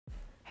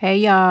Hey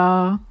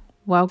y'all,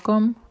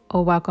 welcome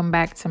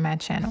back to my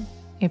channel.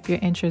 If you're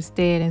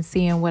interested in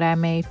seeing what I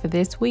made for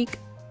this week,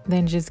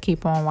 then just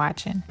keep on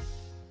watching.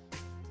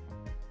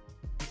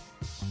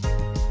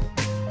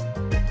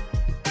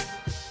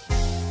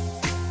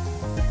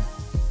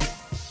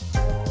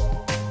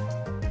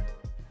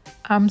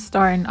 I'm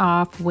starting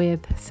off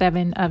with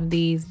 7 of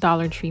these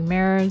Dollar Tree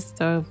mirrors.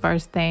 So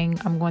first thing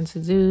I'm going to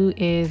do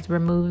is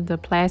remove the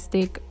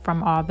plastic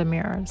from all the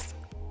mirrors.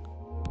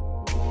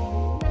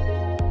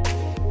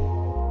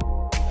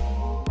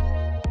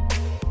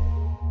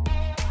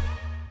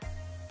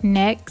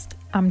 Next,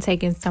 I'm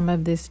taking some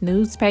of this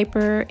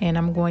newspaper and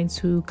I'm going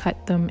to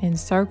cut them in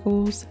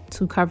circles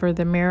to cover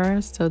the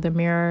mirror so the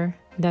mirror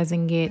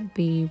doesn't get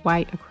the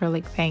white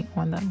acrylic paint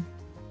on them.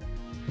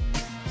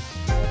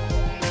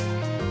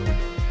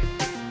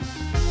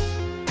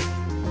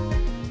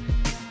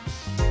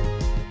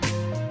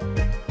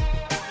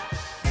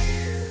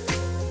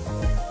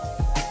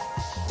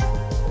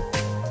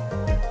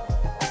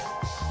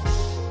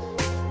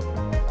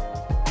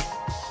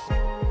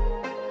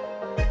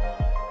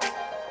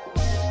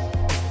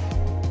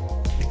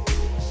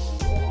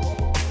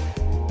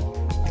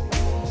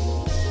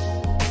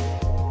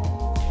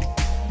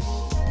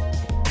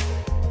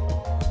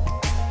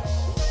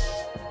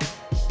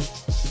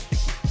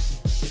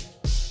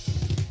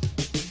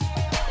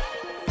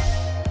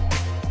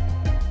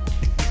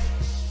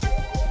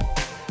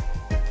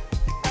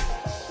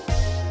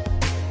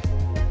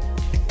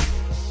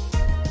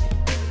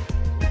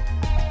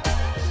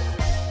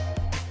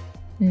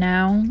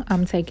 Now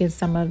I'm taking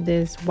some of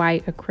this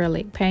white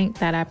acrylic paint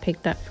that I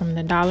picked up from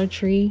the Dollar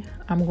Tree.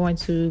 I'm going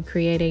to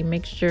create a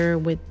mixture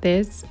with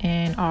this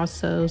and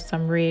also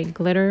some red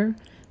glitter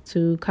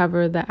to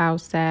cover the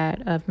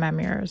outside of my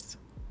mirrors.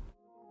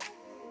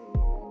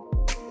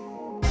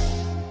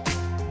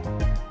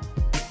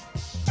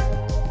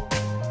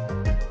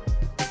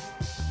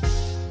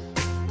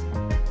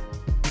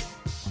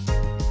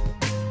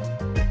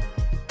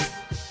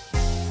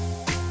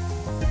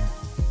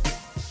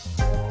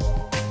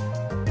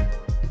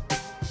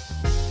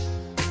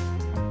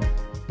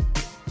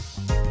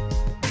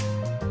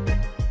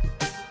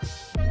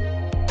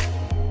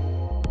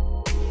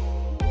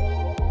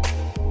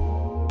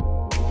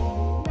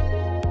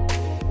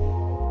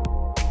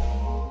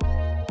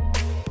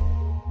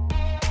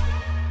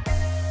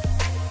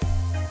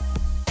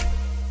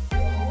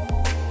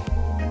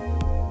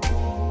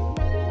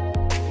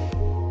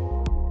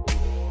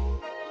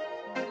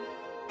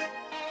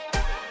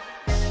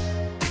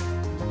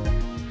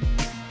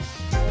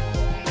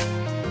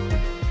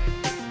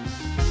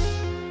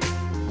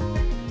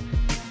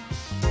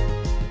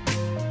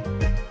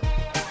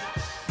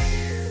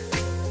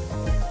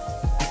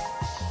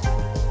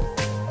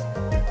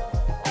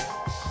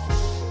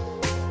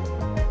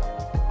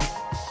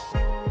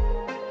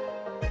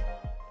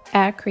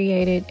 I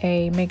created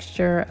a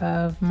mixture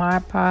of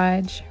Mod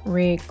Podge,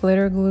 red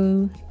glitter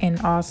glue, and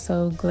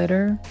also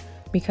glitter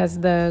because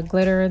the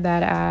glitter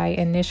that I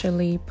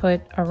initially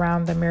put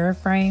around the mirror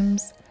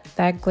frames,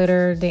 that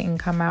glitter didn't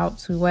come out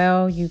too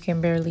well. You can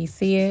barely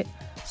see it.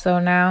 So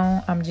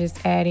now I'm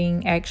just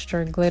adding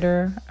extra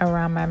glitter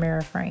around my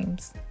mirror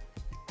frames,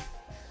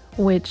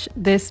 which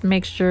this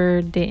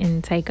mixture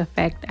didn't take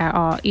effect at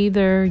all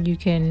either. You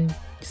can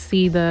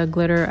see the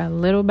glitter a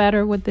little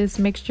better with this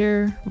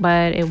mixture,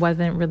 but it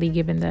wasn't really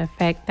giving the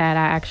effect that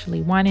I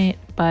actually wanted,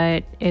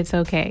 but it's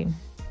okay.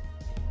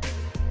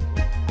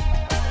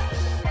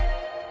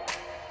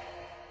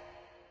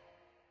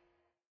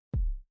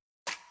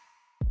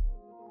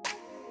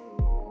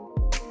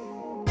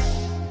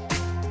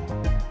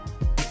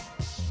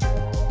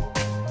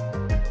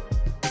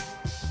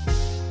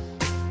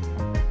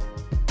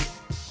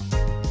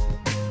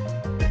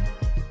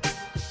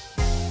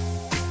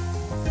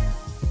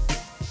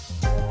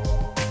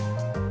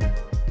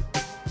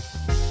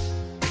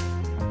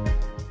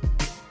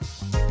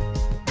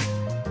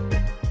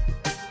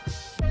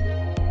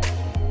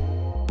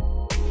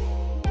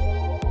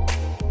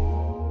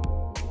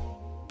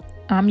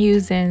 I'm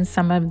using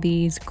some of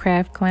these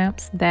craft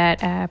clamps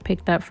that I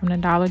picked up from the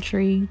Dollar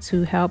Tree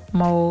to help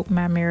mold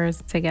my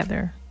mirrors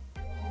together.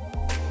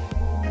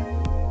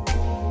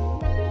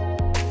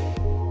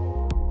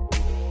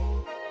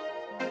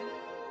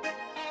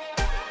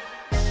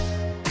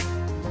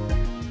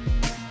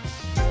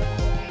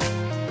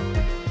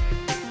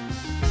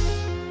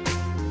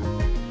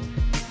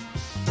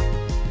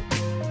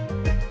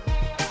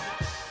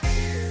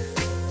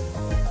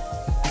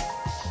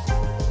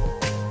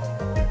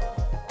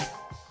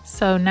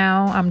 So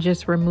now I'm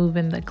just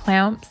removing the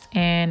clamps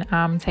and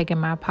I'm taking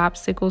my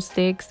popsicle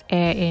sticks,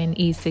 adding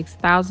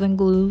E6000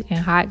 glue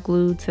and hot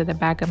glue to the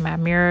back of my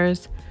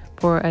mirrors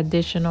for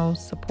additional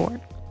support.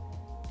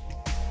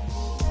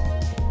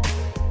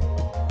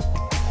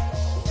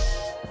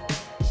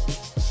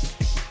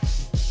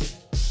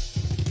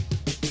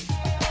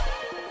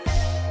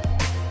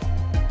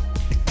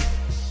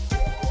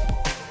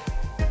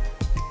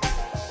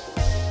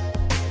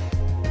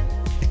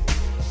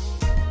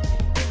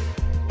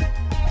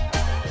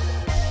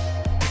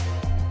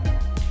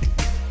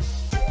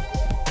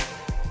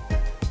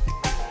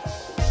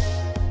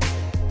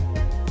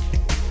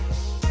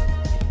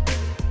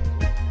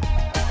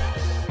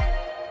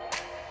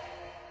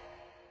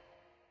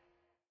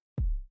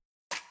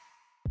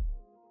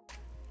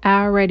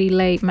 I already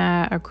laid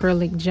my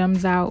acrylic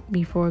gems out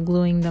before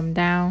gluing them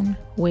down,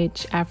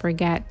 which I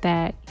forgot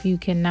that you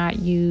cannot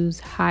use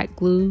hot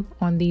glue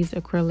on these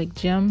acrylic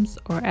gems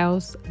or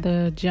else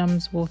the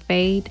gems will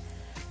fade.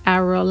 I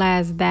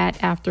realized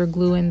that after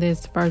gluing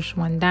this first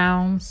one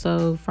down,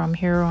 so from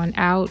here on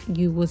out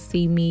you will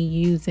see me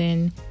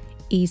using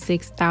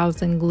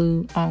E6000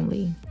 glue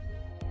only.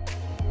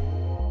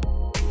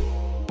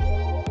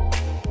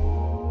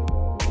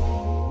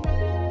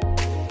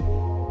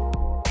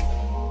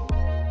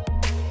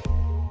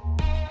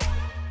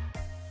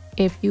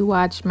 If you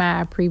watched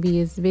my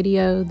previous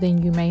video,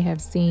 then you may have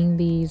seen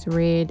these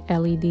red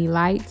LED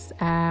lights.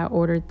 I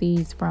ordered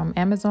these from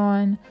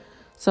Amazon.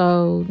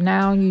 So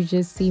now you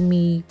just see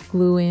me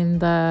gluing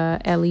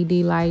the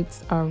LED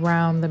lights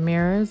around the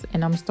mirrors,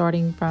 and I'm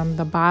starting from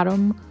the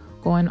bottom,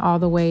 going all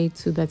the way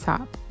to the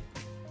top.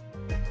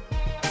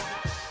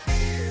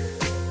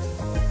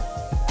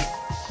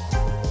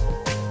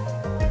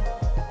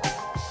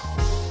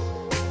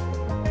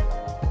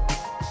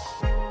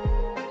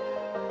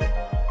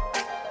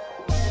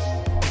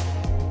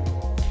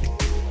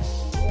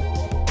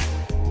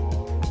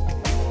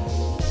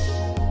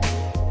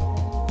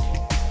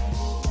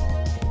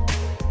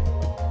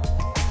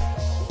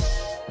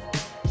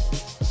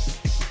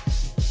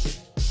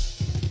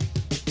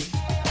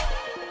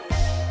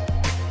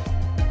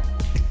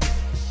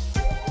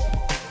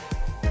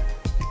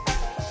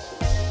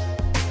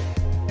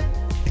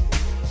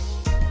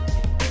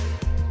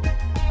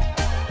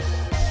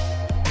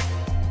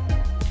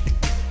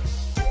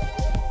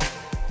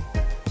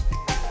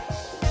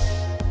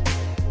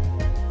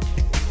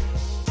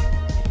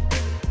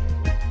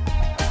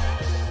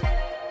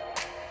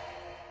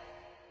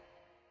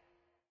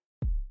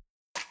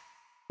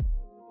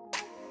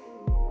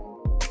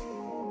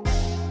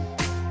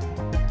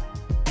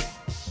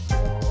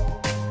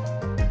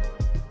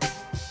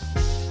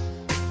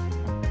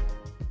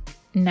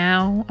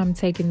 Now I'm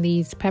taking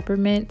these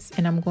peppermints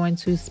and I'm going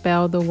to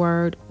spell the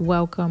word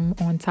welcome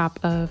on top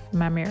of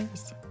my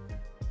mirrors.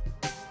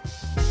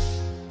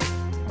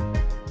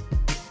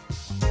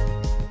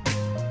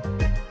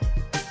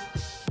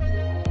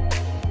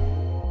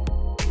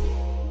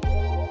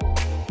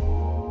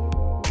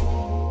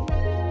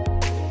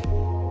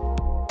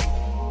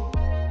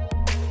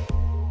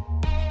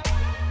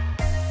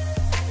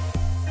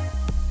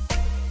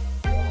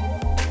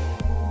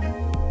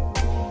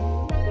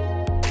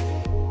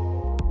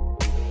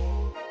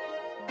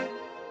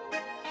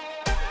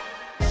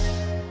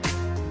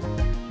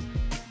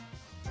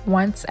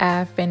 Once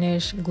I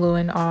finished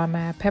gluing all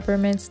my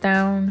peppermints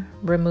down,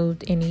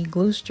 removed any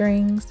glue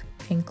strings,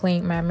 and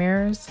cleaned my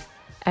mirrors,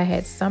 I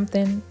had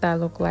something that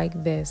looked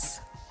like this.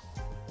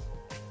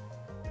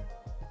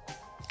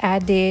 I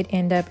did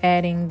end up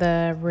adding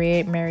the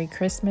red Merry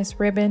Christmas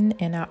ribbon,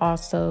 and I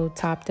also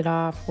topped it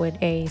off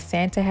with a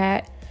Santa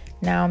hat.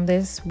 Now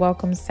this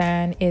welcome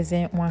sign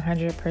isn't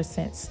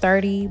 100%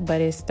 sturdy,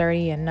 but it's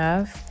sturdy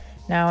enough.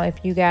 Now,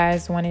 if you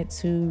guys wanted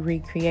to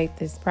recreate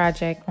this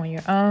project on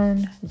your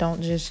own,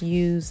 don't just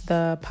use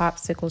the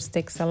popsicle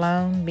sticks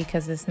alone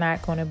because it's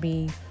not going to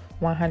be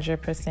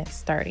 100%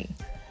 sturdy.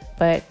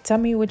 But tell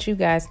me what you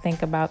guys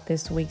think about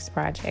this week's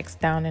projects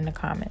down in the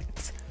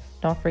comments.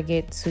 Don't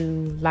forget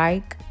to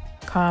like,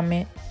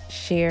 comment,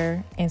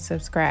 share, and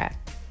subscribe.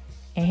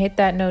 And hit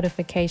that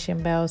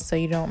notification bell so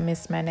you don't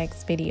miss my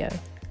next video.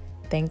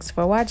 Thanks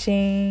for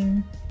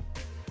watching.